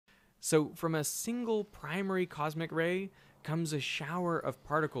So from a single primary cosmic ray comes a shower of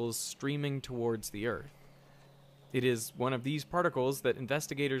particles streaming towards the Earth. It is one of these particles that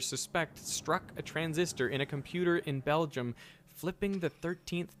investigators suspect struck a transistor in a computer in Belgium, flipping the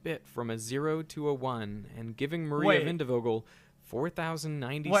 13th bit from a 0 to a 1 and giving Maria Vindevogel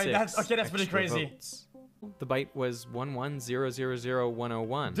 4,096 Wait, that's pretty crazy. votes. The byte was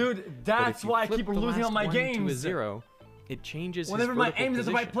 11000101. Dude, that's why I keep losing on my games. To a 0, it changes whenever my aim is at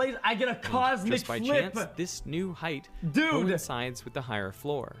the right place, I get a cosmic just by flip. chance, this new height Dude, coincides with the higher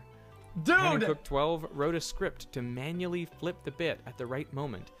floor. Dude! Cook 12 wrote a script to manually flip the bit at the right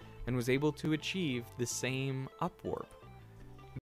moment and was able to achieve the same upwarp.